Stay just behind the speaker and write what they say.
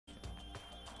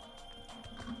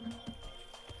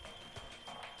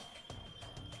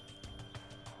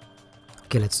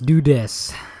Okay, let's do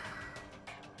this.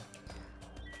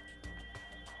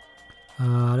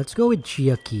 Let's go with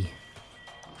Chiaki.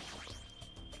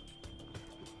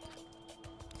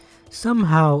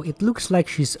 Somehow, it looks like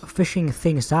she's fishing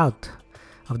things out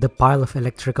of the pile of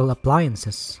electrical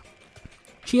appliances.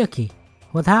 Chiaki,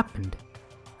 what happened?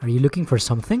 Are you looking for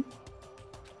something?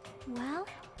 Well?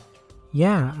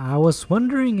 Yeah, I was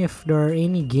wondering if there are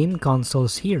any game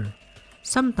consoles here.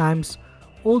 Sometimes,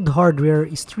 old hardware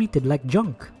is treated like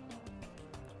junk.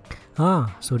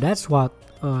 Ah, so that's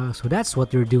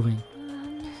what you're doing.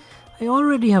 I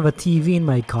already have a TV in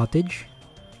my cottage,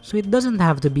 so it doesn't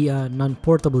have to be a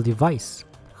non-portable device.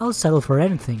 I'll settle for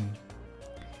anything.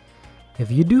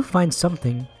 If you do find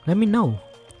something, let me know.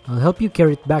 I'll help you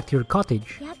carry it back to your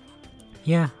cottage. Yep.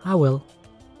 Yeah, I will.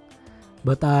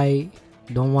 But I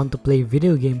don't want to play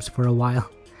video games for a while.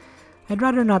 I'd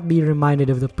rather not be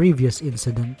reminded of the previous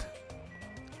incident.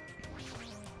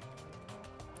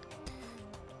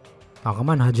 Oh,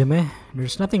 come on, Hajime.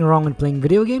 There's nothing wrong with playing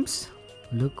video games.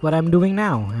 Look what I'm doing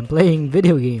now. I'm playing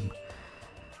video game.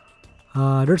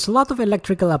 There's a lot of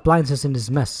electrical appliances in this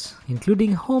mess,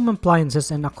 including home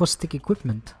appliances and acoustic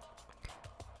equipment.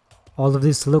 All of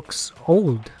this looks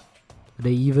old. Do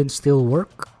they even still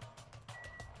work?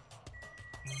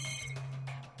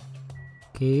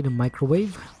 Okay, the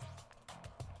microwave.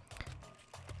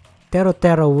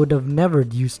 Tero would have never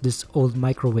used this old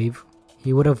microwave.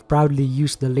 He would have proudly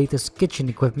used the latest kitchen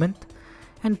equipment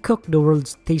and cooked the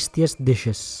world's tastiest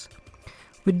dishes.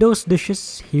 With those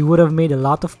dishes, he would have made a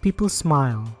lot of people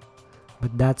smile.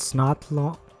 But that's no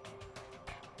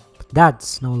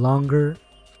longer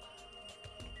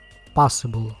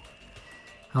possible.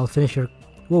 I'll finish your...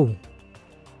 Whoa.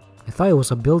 I thought it was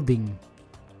a building.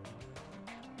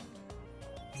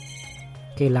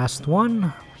 Okay, last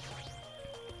one.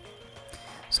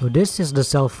 So this is the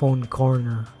cell phone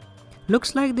corner.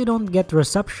 Looks like they don't get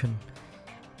reception.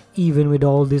 Even with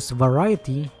all this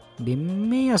variety, they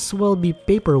may as well be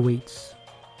paperweights.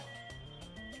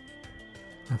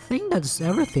 I think that's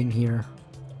everything here.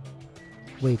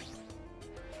 Wait.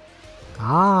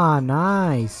 Ah,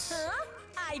 nice. Huh?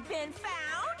 I've been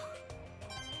found?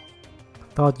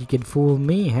 Thought you could fool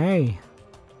me, hey.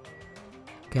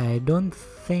 Okay, I don't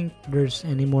think there's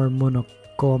any more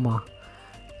Monokuma.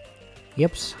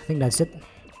 Yep, I think that's it.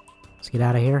 Let's get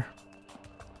out of here.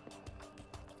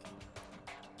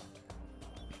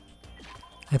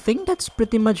 I think that's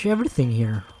pretty much everything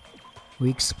here. We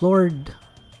explored.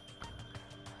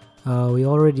 We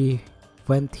already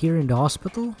went here in the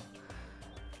hospital.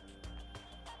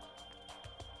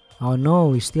 Oh no,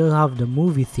 we still have the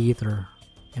movie theater,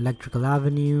 Electrical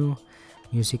Avenue,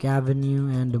 Music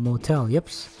Avenue, and the motel. Yep,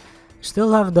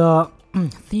 still have the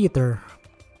theater.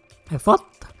 I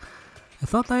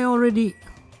thought I already.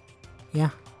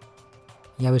 Yeah,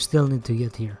 we still need to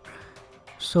get here.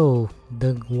 So,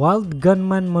 the Wild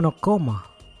Gunman Monokuma,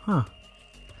 huh?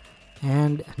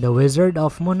 And the Wizard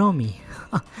of Monomi.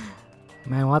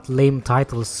 Man, what lame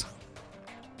titles.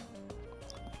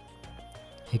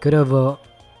 He could have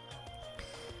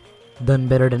done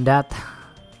better than that.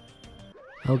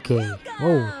 Okay,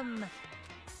 whoa.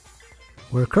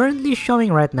 We're currently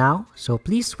showing right now, so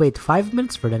please wait 5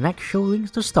 minutes for the next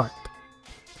showings to start.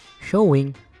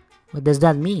 Showing? What does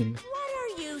that mean?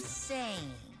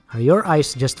 Are your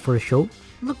eyes just for show?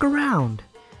 Look around.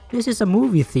 This is a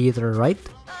movie theater, right?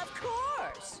 Of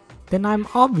course. Then I'm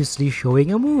obviously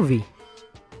showing a movie.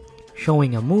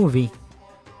 Showing a movie?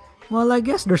 Well, I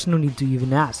guess there's no need to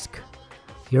even ask.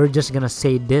 You're just gonna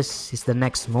say this is the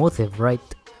next motive,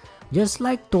 right? Just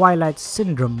like Twilight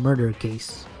Syndrome murder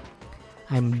case.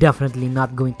 I'm definitely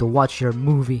not going to watch your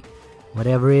movie.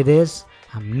 Whatever it is,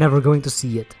 I'm never going to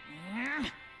see it.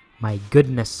 My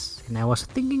goodness, and I was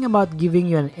thinking about giving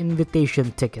you an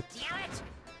invitation ticket.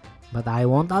 But I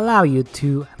won't allow you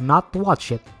to not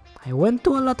watch it. I went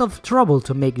to a lot of trouble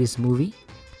to make this movie.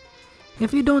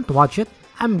 If you don't watch it,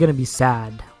 I'm gonna be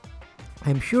sad.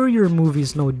 I'm sure your movie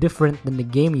is no different than the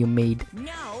game you made.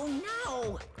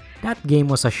 No! That game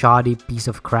was a shoddy piece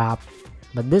of crap,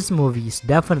 but this movie is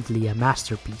definitely a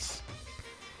masterpiece.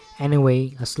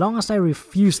 Anyway, as long as I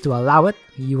refuse to allow it,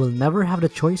 you will never have the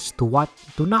choice to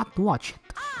not watch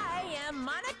it. I am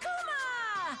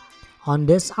Monokuma! On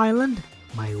this island,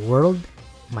 my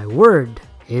word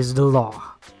is the law.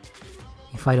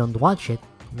 If I don't watch it,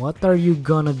 what are you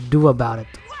gonna do about it?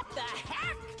 What the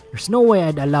heck? There's no way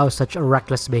I'd allow such a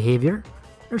reckless behavior.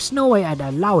 There's no way I'd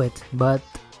allow it, but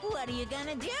What are you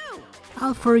gonna do?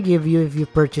 I'll forgive you if you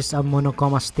purchase a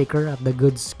Monokuma sticker at the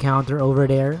goods counter over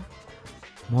there.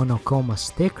 Monokuma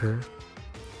sticker?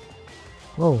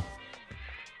 Whoa.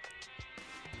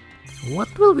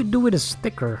 What will we do with a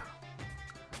sticker?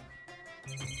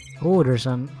 Oh, there's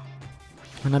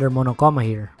another Monokuma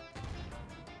here.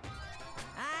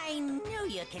 I knew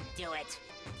you could do it.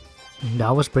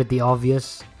 That was pretty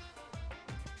obvious.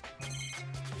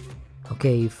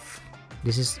 Okay,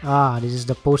 this is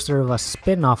the poster of a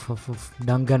spin-off of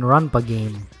Danganronpa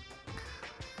game.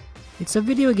 It's a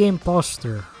video game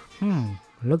poster.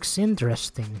 Looks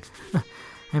interesting.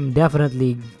 I'm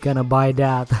definitely gonna buy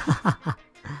that.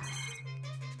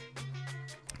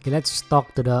 Okay, let's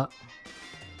talk to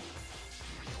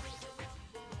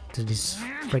this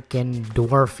freaking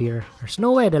dwarf here. There's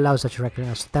no way I'd allow such a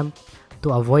reckless attempt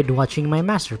to avoid watching my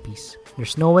masterpiece.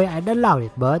 There's no way I'd allow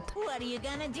it, but... What are you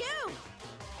gonna do?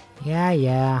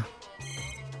 Yeah.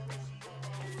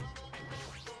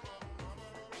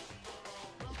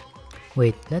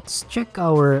 Wait, let's check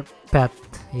our pet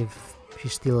if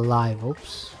she's still alive.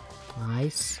 Oops.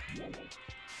 Nice.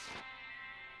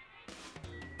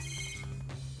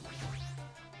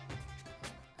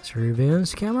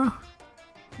 Surveillance camera?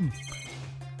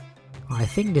 I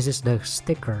think this is the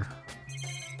sticker.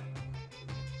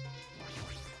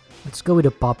 Let's go with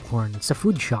the popcorn. It's a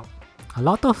food shop. A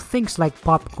lot of things like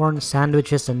popcorn,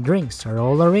 sandwiches, and drinks are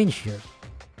all arranged here.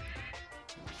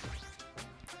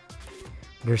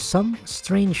 There's some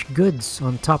strange goods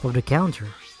on top of the counter.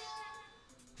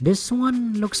 This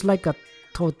one looks like a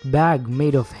tote bag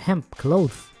made of hemp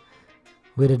cloth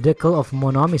with a decal of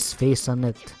Monomi's face on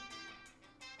it.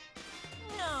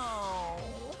 No.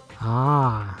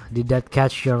 Ah, did that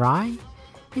catch your eye?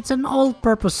 It's an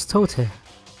all-purpose tote.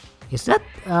 Is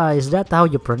that how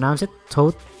you pronounce it?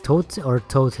 Tote or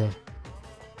tote?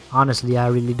 Honestly, I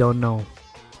really don't know.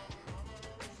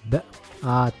 But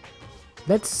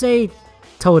let's say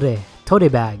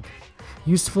tote bag,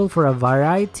 useful for a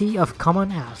variety of common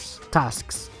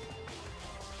tasks.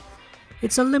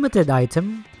 It's a limited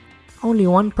item. Only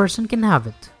one person can have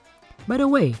it. By the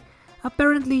way,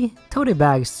 apparently tote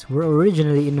bags were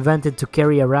originally invented to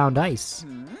carry around ice.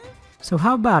 So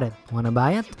how about it? Wanna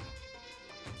buy it?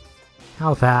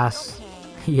 I'll pass.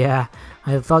 Okay. Yeah,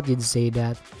 I thought you'd say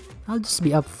that. I'll just be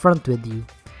upfront with you.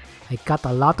 I cut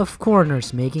a lot of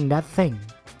corners making that thing.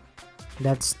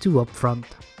 That's too upfront.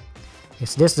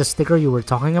 Is this the sticker you were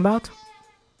talking about?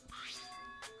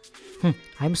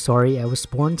 I'm sorry, I was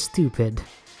born stupid.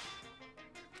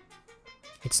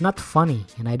 It's not funny,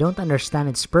 and I don't understand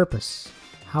its purpose.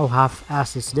 How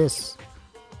half-assed is this?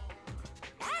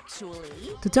 Actually,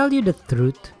 To tell you the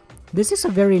truth, this is a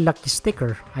very lucky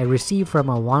sticker I received from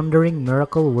a wandering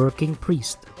miracle working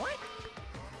priest.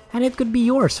 And it could be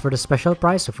yours for the special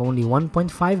price of only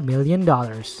 $1.5 million.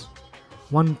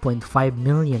 $1.5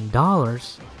 million?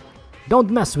 Don't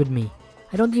mess with me.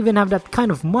 I don't even have that kind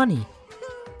of money.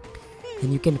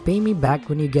 And you can pay me back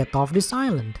when you get off this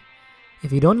island.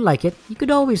 If you don't like it, you could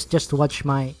always just watch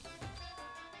my...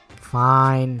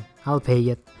 Fine, I'll pay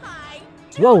it. I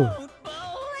Whoa! don't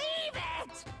believe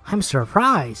it. I'm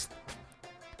surprised.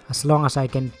 As long as I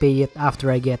can pay it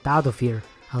after I get out of here,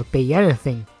 I'll pay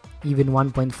anything, even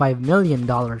 $1.5 million.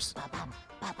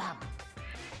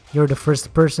 You're the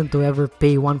first person to ever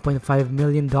pay $1.5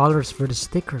 million for the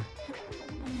sticker.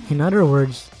 In other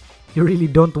words, you really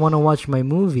don't want to watch my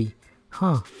movie.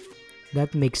 Huh,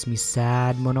 that makes me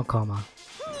sad, Monokuma.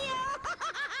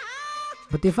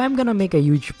 But if I'm gonna make a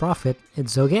huge profit,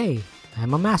 it's okay.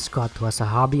 I'm a mascot who has a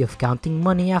hobby of counting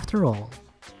money after all.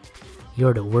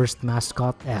 You're the worst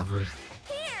mascot ever.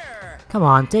 Here. Come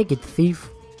on, take it, thief.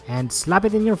 And slap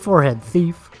it in your forehead,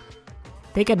 thief.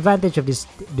 Take advantage of this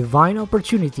divine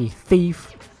opportunity,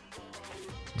 thief.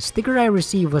 The sticker I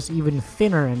received was even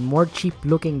thinner and more cheap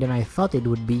looking than I thought it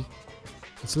would be.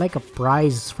 It's like a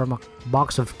prize from a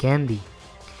box of candy.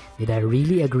 Did I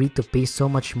really agree to pay so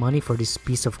much money for this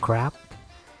piece of crap?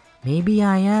 Maybe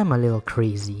I am a little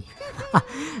crazy.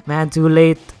 Man, too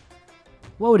late.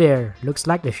 Whoa there, looks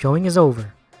like the showing is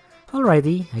over.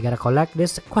 Alrighty, I gotta collect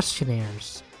these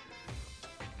questionnaires.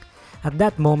 At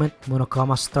that moment,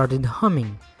 Monokuma started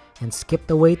humming and skipped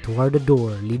away toward the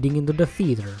door leading into the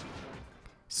theater.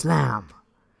 Slam!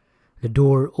 The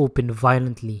door opened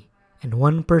violently and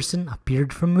one person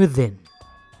appeared from within.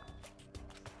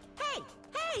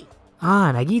 Hey!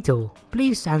 Ah, Nagito,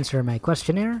 please answer my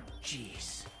questionnaire.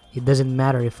 Jeez. It doesn't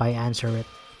matter if I answer it.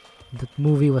 That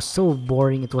movie was so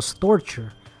boring it was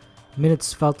torture.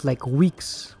 Minutes felt like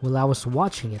weeks while I was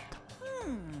watching it.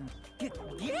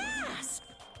 Yes.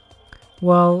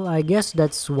 Well, I guess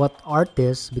that's what art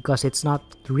is because it's not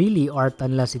really art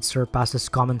unless it surpasses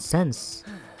common sense.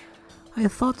 I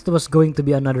thought it was going to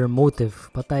be another motive,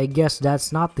 but I guess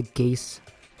that's not the case.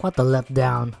 What a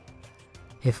letdown.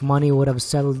 If money would have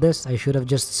settled this, I should have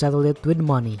just settled it with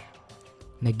money.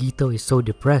 Nagito is so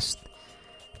depressed.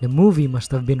 The movie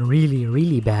must have been really,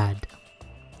 really bad.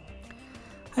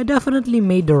 I definitely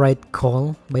made the right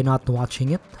call by not watching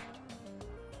it.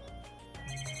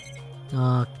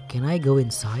 Can I go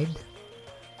inside?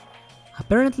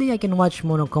 Apparently I can watch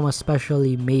Monokuma's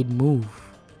specially made move.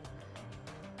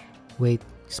 Wait,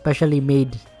 specially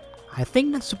made... I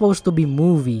think that's supposed to be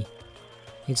movie.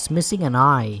 It's missing an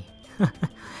eye.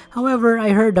 However, I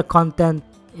heard the content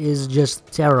is just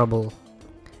terrible.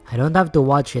 I don't have to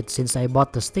watch it since I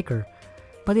bought the sticker,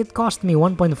 but it cost me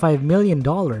 $1.5 million.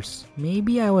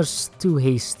 Maybe I was too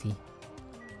hasty.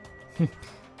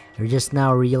 You're just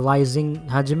now realizing,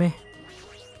 Hajime?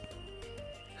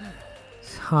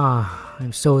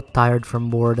 I'm so tired from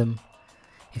boredom.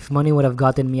 If money would have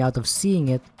gotten me out of seeing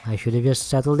it, I should have just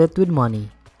settled it with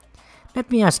money. Let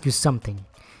me ask you something.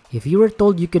 If you were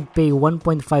told you could pay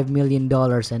 $1.5 million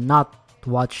and not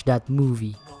watch that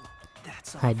movie,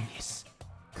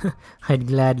 I'd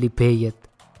gladly pay it.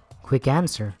 Quick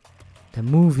answer. The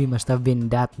movie must have been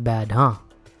that bad, huh?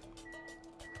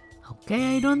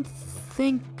 Okay, I don't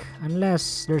think,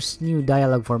 unless there's new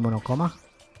dialogue for Monokuma.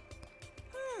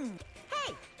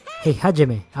 Hey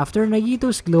Hajime, after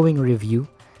Nagito's glowing review,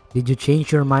 did you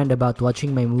change your mind about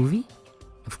watching my movie?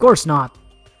 Of course not.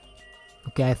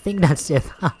 Okay, I think that's it.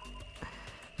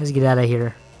 Let's get out of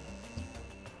here.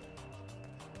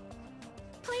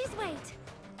 Please wait.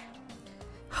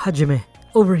 Hajime,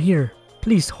 over here.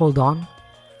 Please hold on.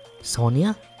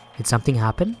 Sonia, did something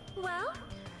happen? Well?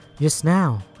 Just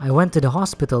now, I went to the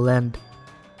hospital and...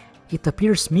 It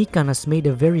appears Mikan has made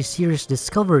a very serious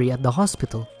discovery at the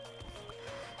hospital.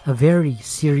 A very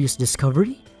serious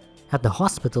discovery? At the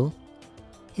hospital?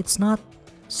 It's not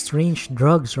strange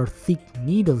drugs or thick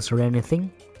needles or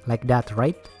anything like that,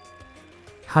 right?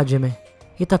 Hajime,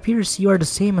 it appears you are the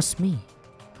same as me.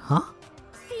 Huh?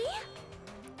 See?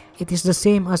 It is the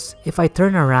same as if I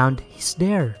turn around, he's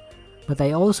there. But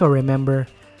I also remember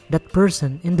that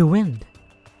person in the wind.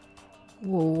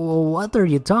 What are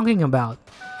you talking about?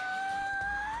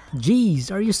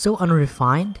 Jeez, are you so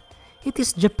unrefined? It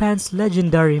is Japan's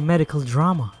legendary medical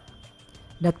drama.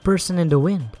 That Person in the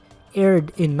Wind aired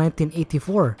in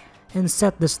 1984 and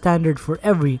set the standard for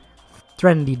every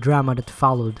trendy drama that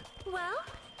followed. Well?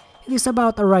 It is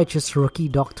about a righteous rookie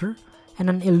doctor and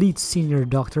an elite senior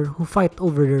doctor who fight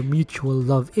over their mutual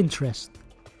love interest.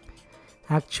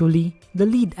 Actually, the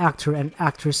lead actor and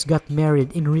actress got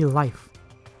married in real life.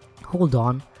 Hold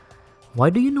on, why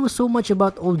do you know so much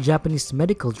about old Japanese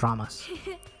medical dramas?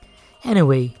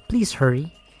 Anyway, please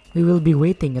hurry. We will be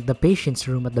waiting at the patient's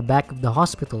room at the back of the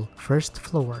hospital, first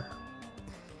floor.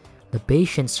 The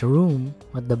patient's room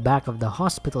at the back of the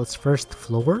hospital's first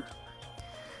floor?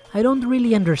 I don't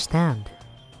really understand,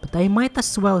 but I might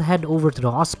as well head over to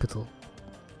the hospital.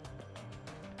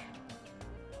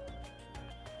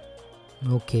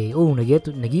 Okay, oh,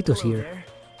 Nagito's here. There.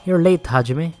 You're late,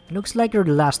 Hajime. Looks like you're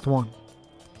the last one.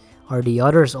 Are the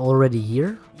others already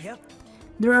here? Yep.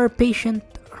 There are patient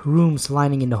rooms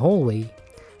lining in the hallway,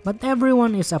 but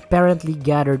everyone is apparently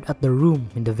gathered at the room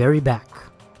in the very back.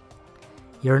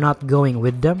 You're not going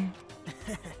with them?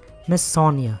 Miss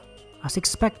Sonia, as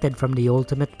expected from the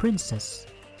ultimate princess.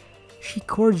 She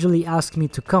cordially asked me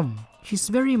to come. She's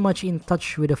very much in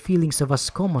touch with the feelings of us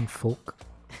common folk.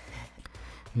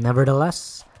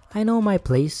 Nevertheless, I know my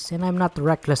place and I'm not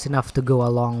reckless enough to go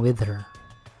along with her.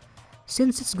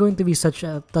 Since it's going to be such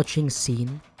a touching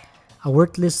scene, a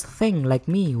worthless thing like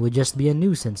me would just be a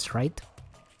nuisance, right?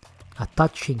 A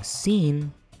touching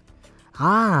scene?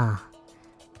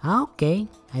 Okay.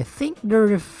 I think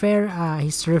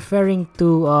he's referring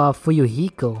to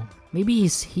FUYUHIKO. Maybe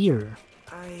he's here.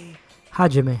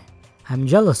 Hajime, I'm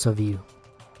jealous of you.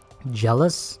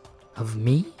 Jealous? Of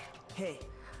me? Hey.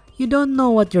 You don't know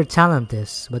what your talent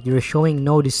is, but you're showing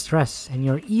no distress and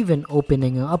you're even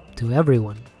opening up to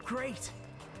everyone. Great.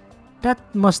 That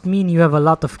must mean you have a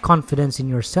lot of confidence in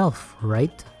yourself,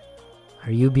 right?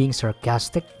 Are you being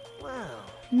sarcastic? Well.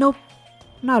 Nope,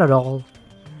 not at all.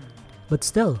 But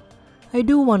still, I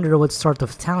do wonder what sort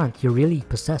of talent you really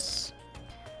possess.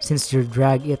 Since you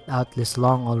drag it out this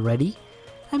long already,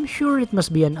 I'm sure it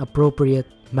must be an appropriate,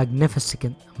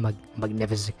 magnificent,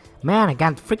 man, I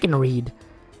can't freaking read.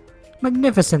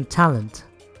 Magnificent talent.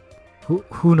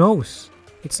 Who knows?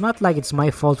 It's not like it's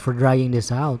my fault for dragging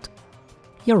this out.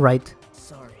 You're right.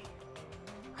 Sorry.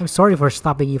 I'm sorry for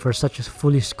stopping you for such a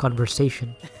foolish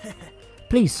conversation.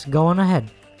 Please, go on ahead.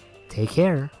 Take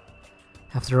care.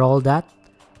 After all that,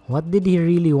 what did he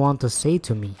really want to say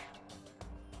to me?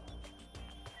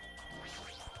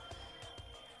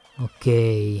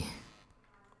 Okay.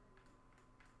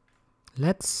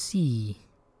 Let's see.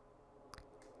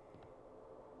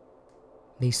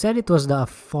 They said it was the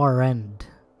far end.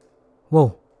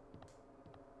 Whoa.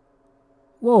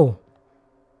 Whoa.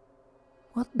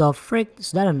 What the frick?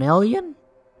 Is that an alien?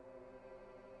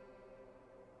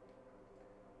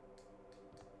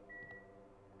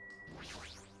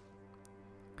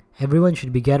 Everyone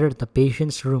should be gathered at the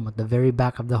patient's room at the very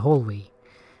back of the hallway.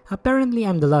 Apparently,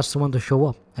 I'm the last one to show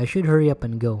up. I should hurry up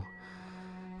and go.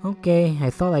 Okay, I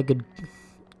thought I could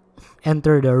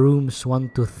enter the rooms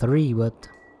 1 to 3, but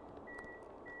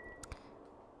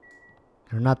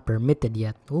they're not permitted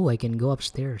yet. Oh, I can go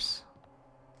upstairs.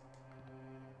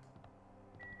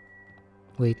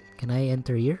 Wait, can I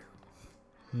enter here?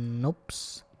 Nope.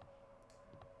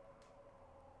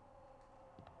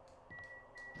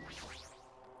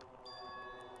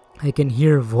 I can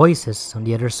hear voices on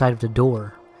the other side of the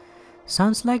door.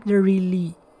 Sounds like they're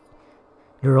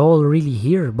all really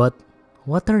here, but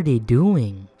what are they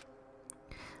doing?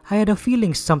 I had a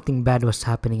feeling something bad was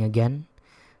happening again.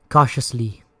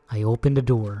 Cautiously, I opened the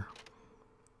door.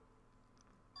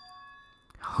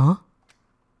 Huh?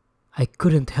 I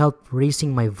couldn't help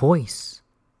raising my voice.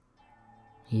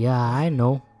 Yeah, I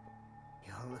know.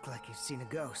 You all look like you've seen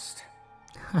a ghost.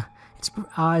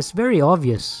 It's very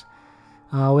obvious.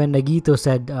 When Nagito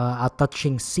said a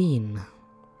touching scene.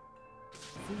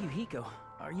 FUYUHIKO,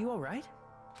 are you alright?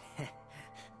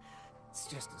 It's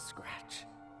just a scratch.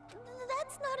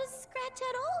 That's not a scratch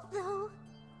at all, though.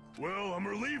 Well, I'm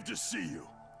relieved to see you.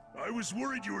 I was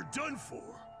worried you were done for.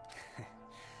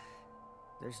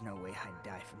 There's no way I'd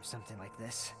die from something like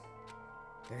this.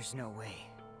 There's no way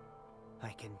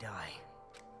I can die.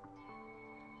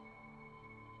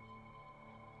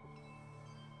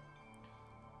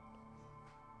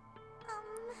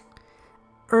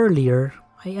 Earlier,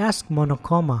 I asked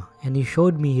Monokuma and he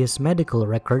showed me his medical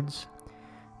records.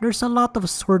 There's a lot of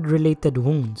sword-related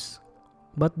wounds,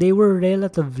 but they were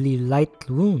relatively light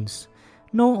wounds.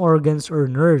 No organs or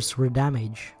nerves were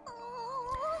damaged.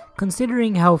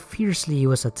 Considering how fiercely he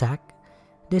was attacked,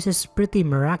 this is pretty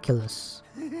miraculous.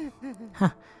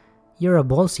 Huh, you're a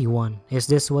ballsy one. Is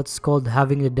this what's called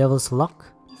having the devil's luck?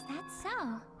 Is that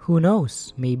so? Who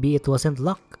knows? Maybe it wasn't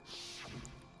luck.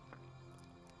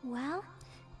 Well,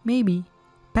 Maybe.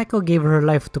 Peko gave her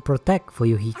life to protect are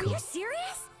FUYUHIKO. you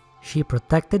serious? She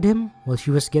protected him while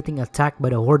she was getting attacked by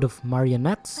the horde of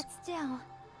marionettes. But still,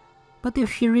 But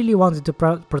if she really wanted to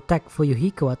protect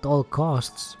FUYUHIKO at all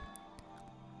costs,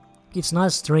 it's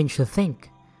not strange to think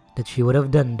that she would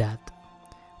have done that.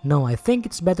 No, I think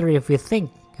it's better if we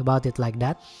think about it like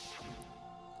that.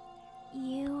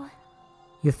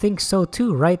 You think so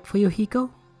too, right, FUYUHIKO?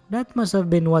 That must have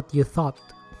been what you thought.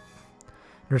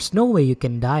 There's no way you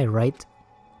can die, right?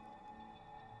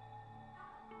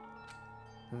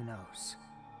 Who knows?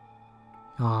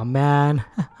 Aw, man.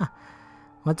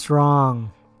 What's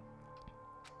wrong?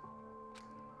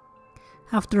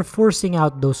 After forcing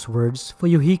out those words,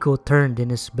 FUYUHIKO turned in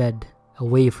his bed,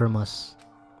 away from us.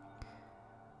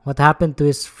 What happened to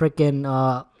his freaking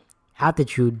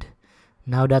attitude?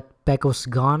 Now that Peko's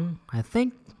gone, I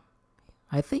think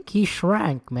he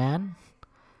shrank, man.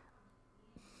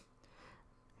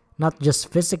 Not just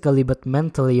physically, but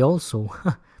mentally also.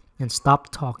 And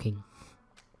stopped talking.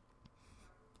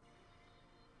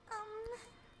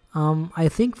 I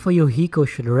think FUYUHIKO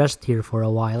should rest here for a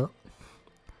while.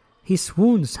 His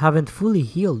wounds haven't fully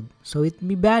healed, so it'd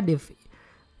be bad if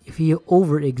he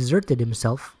overexerted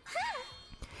himself.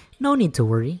 No need to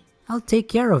worry. I'll take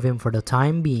care of him for the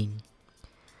time being.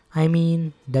 I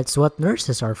mean, that's what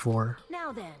nurses are for.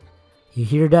 now then, You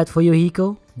hear that,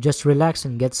 FUYUHIKO? Just relax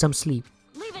and get some sleep.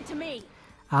 leave it to me.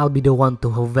 I'll be the one to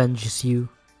avenge you.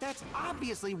 That's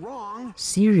obviously wrong.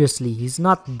 Seriously, he's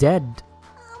not dead.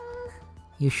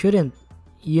 You shouldn't,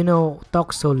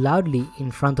 talk so loudly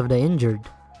in front of the injured.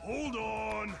 Hold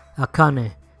on.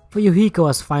 Akane, FUYUHIKO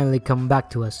has finally come back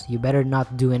to us. You better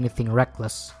not do anything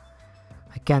reckless.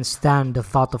 I can't stand the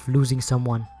thought of losing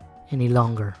someone any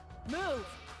longer. Move.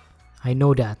 I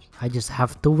know that. I just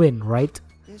have to win, right?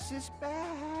 This is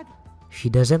bad. She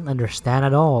doesn't understand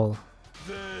at all.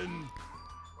 Then,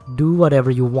 Do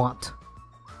whatever you want.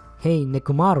 Hey,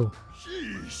 Nekomaru.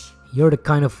 sheesh. You're the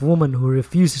kind of woman who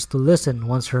refuses to listen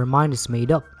once her mind is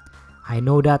made up. I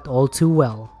know that all too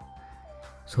well.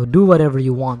 So do whatever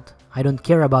you want. I don't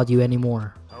care about you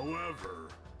anymore. However,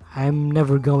 I'm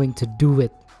never going to do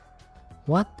it.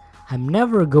 What? I'm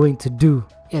never going to do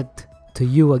it to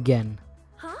you again.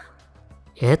 Huh?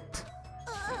 It?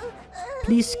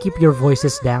 Please keep your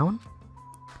voices down.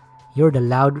 You're the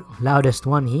loudest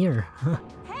one here.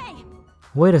 Hey!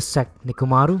 Wait a sec,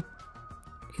 Nekomaru.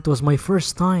 It was my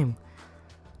first time.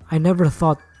 I never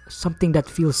thought something that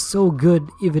feels so good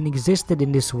even existed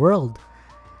in this world.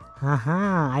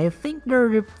 Haha, I think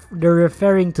they're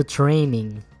referring to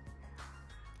training.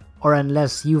 Or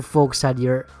unless you folks had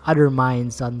your other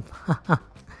minds on...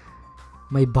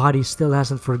 My body still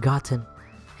hasn't forgotten.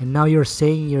 And now you're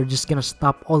saying you're just gonna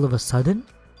stop all of a sudden?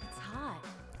 It's hot.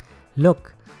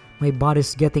 Look, my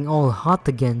body's getting all hot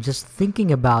again just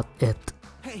thinking about it.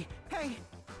 Hey, hey!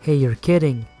 Hey, you're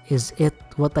kidding. Is it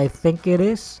what I think it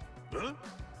is? Huh?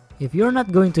 If you're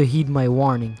not going to heed my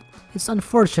warning, it's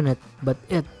unfortunate, but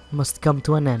it must come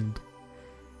to an end.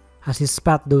 As he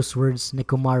spat those words,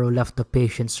 Nekomaru left the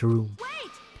patient's room.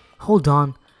 Wait! Hold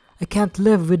on, I can't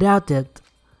live without it.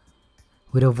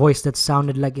 With a voice that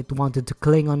sounded like it wanted to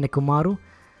cling on Nekomaru,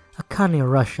 Akane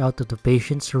rushed out of the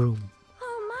patient's room.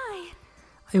 Oh my!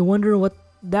 I wonder what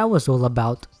that was all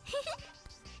about.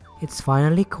 It's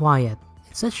finally quiet.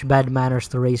 It's such bad manners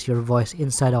to raise your voice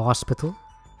inside a hospital.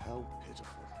 How pitiful.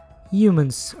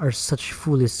 Humans are such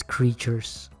foolish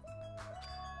creatures.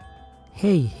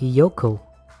 Hey, Hiyoko.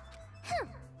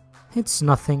 It's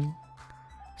nothing.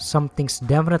 Something's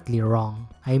definitely wrong.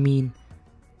 I mean,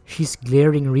 she's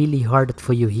glaring really hard at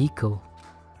Fuyuhiko.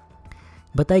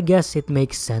 But I guess it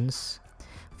makes sense.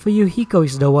 Fuyuhiko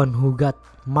is the one who got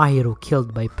Mahiro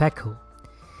killed by Peko,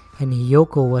 and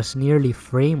Hiyoko was nearly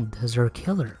framed as her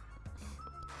killer.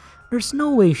 There's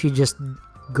no way she's just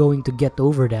going to get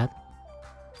over that.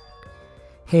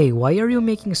 Hey, why are you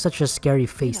making such a scary You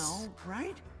face? know,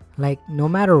 right? Like, no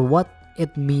matter what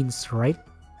it means, right?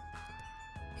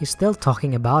 He's still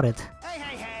talking about it. Hey,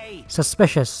 hey, hey!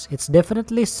 Suspicious. It's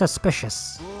definitely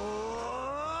suspicious.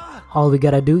 Oh, All we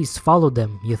gotta do is follow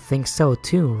them. You think so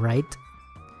too, right?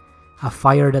 A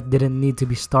fire that didn't need to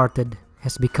be started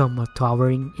has become a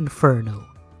towering inferno.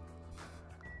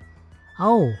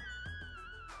 Oh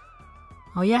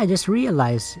yeah, I just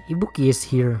realized Ibuki is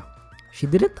here. She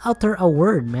didn't utter a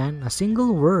word, man. A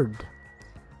single word.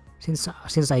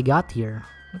 Since I got here.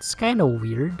 It's kinda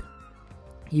weird.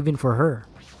 Even for her.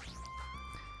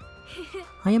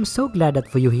 I am so glad that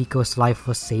Fuyuhiko's life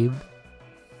was saved.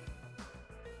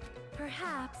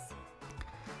 Perhaps.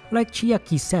 Like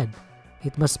Chiaki said,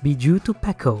 it must be due to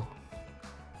Peko.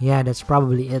 Yeah, that's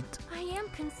probably it. I am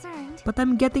concerned. But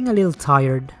I'm getting a little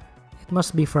tired. It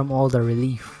must be from all the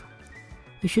relief.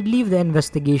 We should leave the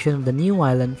investigation of the new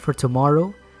island for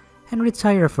tomorrow and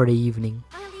retire for the evening.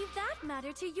 I'll leave that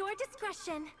matter to your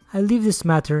discretion. I leave this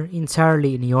matter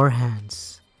entirely in your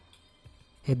hands.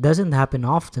 It doesn't happen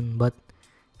often, but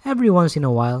every once in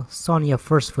a while, Sonia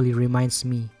forcefully reminds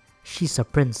me she's a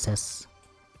princess.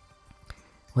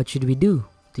 What should we do?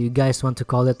 Do you guys want to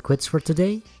call it quits for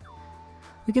today?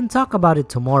 We can talk about it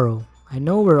tomorrow. I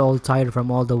know we're all tired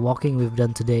from all the walking we've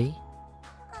done today.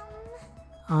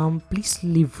 Please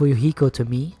leave Fuyuhiko to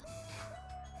me.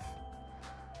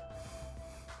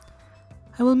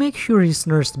 I will make sure he's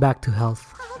nursed back to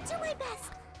health. I'll do my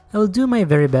best. I will do my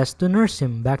very best to nurse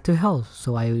him back to health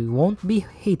so I won't be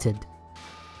hated.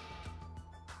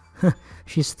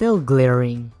 She's still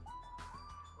glaring.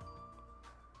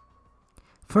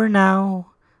 For now,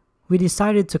 we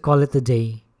decided to call it a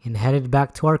day and headed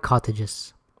back to our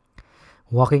cottages.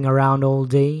 Walking around all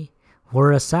day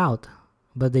wore us out,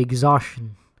 but the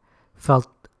exhaustion felt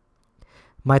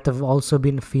might have also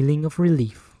been a feeling of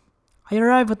relief. I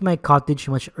arrived at my cottage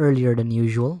much earlier than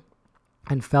usual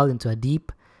and fell into a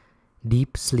deep,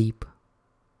 deep sleep.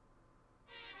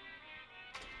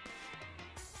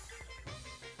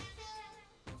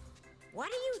 What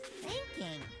are you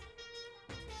thinking?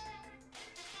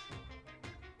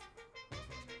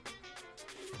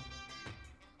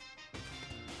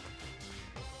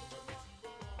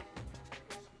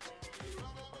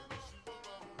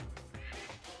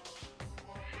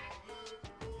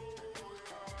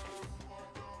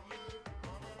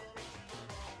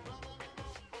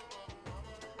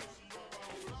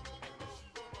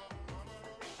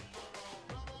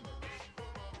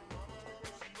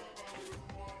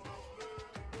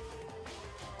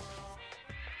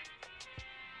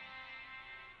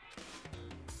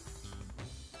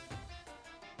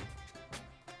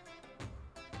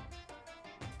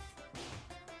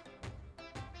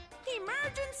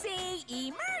 Emergency!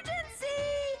 Emergency!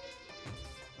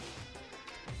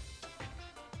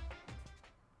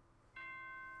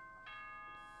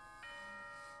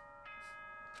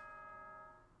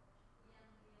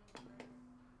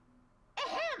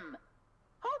 Ahem!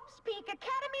 Hope's Peak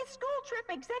Academy School Trip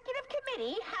Executive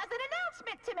Committee has an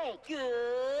announcement to make. Good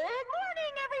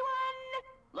morning, everyone!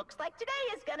 Looks like today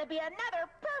is gonna be another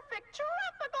perfect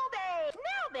tropical day.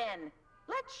 Now then,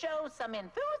 let's show some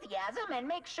enthusiasm and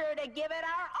make sure to give it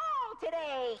our all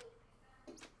today.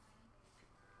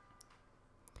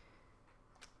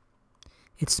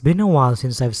 It's been a while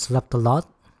since I've slept a lot.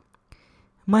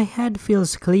 My head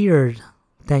feels cleared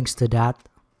thanks to that.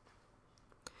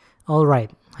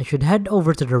 Alright, I should head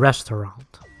over to the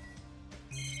restaurant.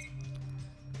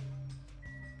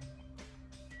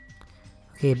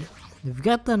 Okay, we've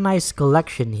got a nice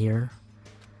collection here.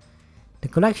 The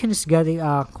collection is getting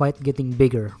quite getting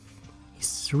bigger.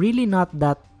 He's really not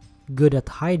that good at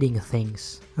hiding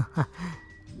things.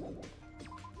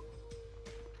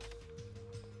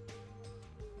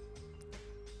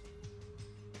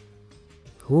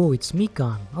 Oh, it's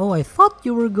Mikan. Oh, I thought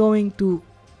you were going to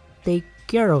take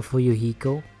care of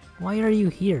FUYUHIKO. Why are you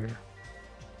here?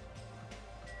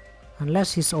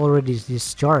 Unless he's already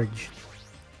discharged.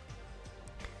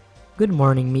 Good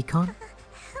morning, Mikan.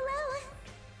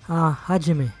 Hello.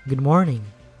 Hajime, good morning.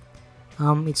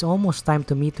 It's almost time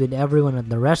to meet with everyone at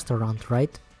the restaurant,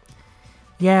 right?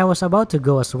 Yeah, I was about to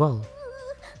go as well.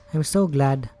 I'm so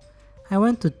glad. I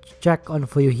went to check on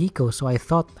FUYUHIKO, so I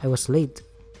thought I was late.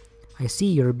 I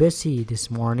see you're busy this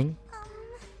morning.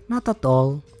 Not at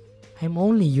all. I'm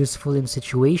only useful in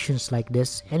situations like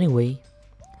this anyway.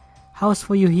 How's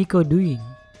FUYUHIKO doing?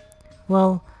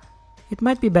 Well, it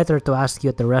might be better to ask you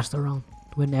at the restaurant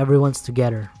when everyone's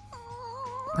together.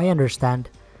 I understand,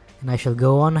 and I shall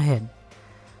go on ahead.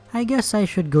 I guess I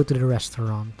should go to the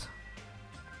restaurant.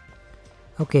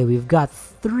 Okay, we've got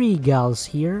 3 gals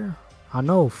here. Oh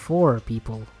no, 4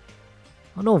 people.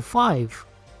 Oh no, 5.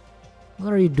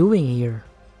 What are you doing here?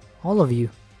 All of you.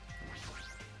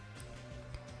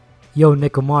 Yo,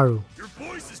 Nekomaru. Your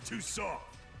voice is too soft.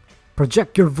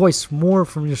 Project your voice more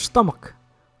from your stomach.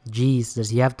 Jeez,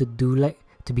 does he have to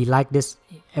be like this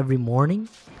every morning?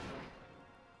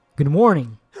 Good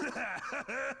morning.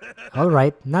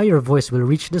 Alright, now your voice will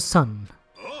reach the sun.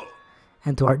 Oh,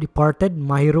 And to our departed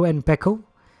Mahiro and Peko,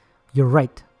 you're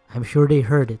right, I'm sure they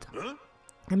heard it. huh?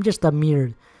 I'm just a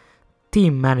mere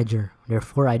team manager,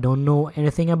 therefore I don't know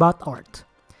anything about art.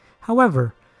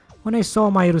 However, when I saw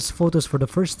Mahiro's photos for the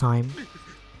first time,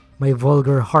 my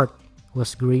vulgar heart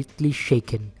was greatly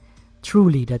shaken.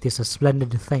 Truly, that is a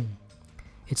splendid thing.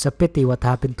 It's a pity what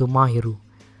happened to Mahiro,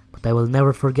 but I will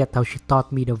never forget how she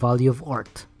taught me the value of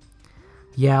art.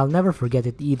 Yeah, I'll never forget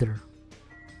it either.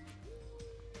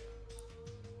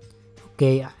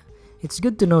 Okay, it's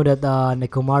good to know that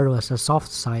Nekomaru has a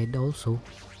soft side also.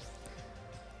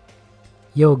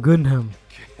 Yo, Gunham.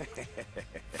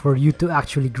 For you to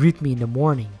actually greet me in the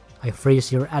morning, I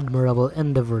praise your admirable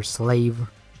endeavor, slave.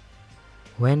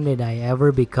 When did I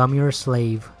ever become your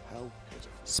slave?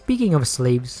 Speaking of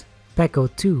slaves,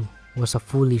 Peko too was a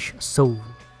foolish soul.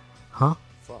 Huh?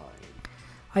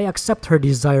 I accept her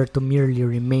desire to merely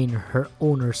remain her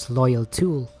owner's loyal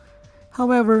tool.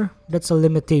 However, that's a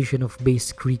limitation of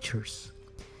base creatures.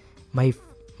 My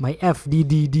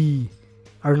FDDD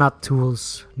are not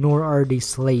tools, nor are they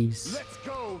slaves. Let's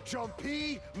go,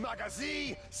 Jumpy,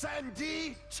 Magazi,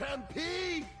 Sandy,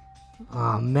 Champi.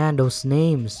 Ah man, those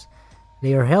names.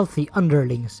 They are healthy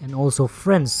underlings and also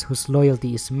friends whose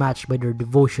loyalty is matched by their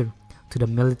devotion to the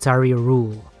military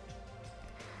rule.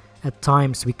 At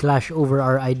times we clash over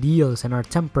our ideals and our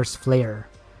tempers flare,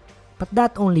 but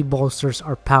that only bolsters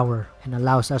our power and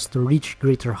allows us to reach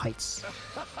greater heights.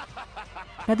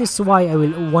 That is why I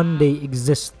will one day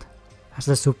exist as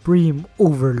the supreme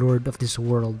overlord of this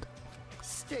world.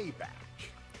 Stay back.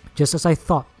 Just as I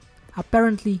thought,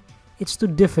 apparently it's too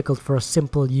difficult for a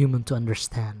simple human to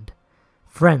understand.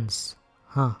 Friends,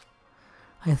 huh?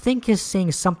 I think he's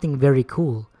saying something very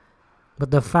cool,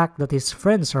 but the fact that his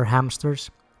friends are hamsters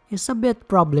is a bit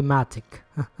problematic.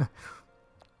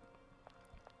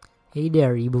 Hey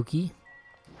there, Ibuki.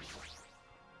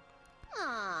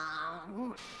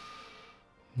 Aw.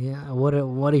 Yeah,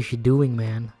 what is she doing,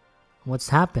 man? What's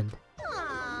happened?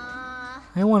 Aw.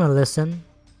 I wanna listen.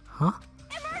 Huh?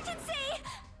 Emergency!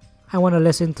 I wanna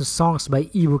listen to songs by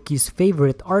Ibuki's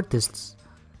favorite artists.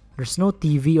 There's no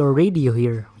TV or radio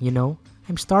here, you know.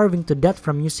 I'm starving to death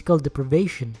from musical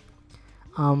deprivation.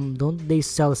 Don't they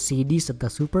sell CDs at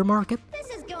the supermarket? This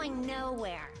is going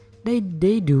nowhere. They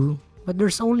do, but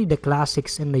there's only the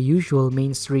classics and the usual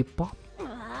mainstream pop. Ugh.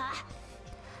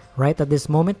 Right at this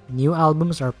moment, new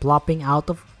albums are plopping out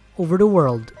over the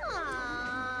world.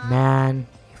 Aw. Man,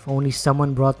 if only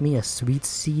someone brought me a sweet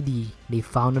CD they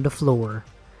found on the floor.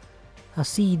 A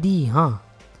CD, huh?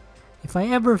 If I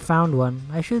ever found one,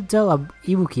 I should tell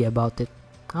Ibuki about it.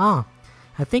 Ah,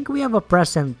 I think we have a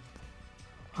present.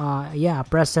 Yeah, a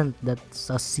present that's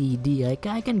a CD. I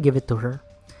can give it to her.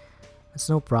 That's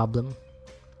no problem.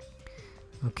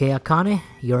 Okay, Akane,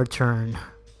 your turn.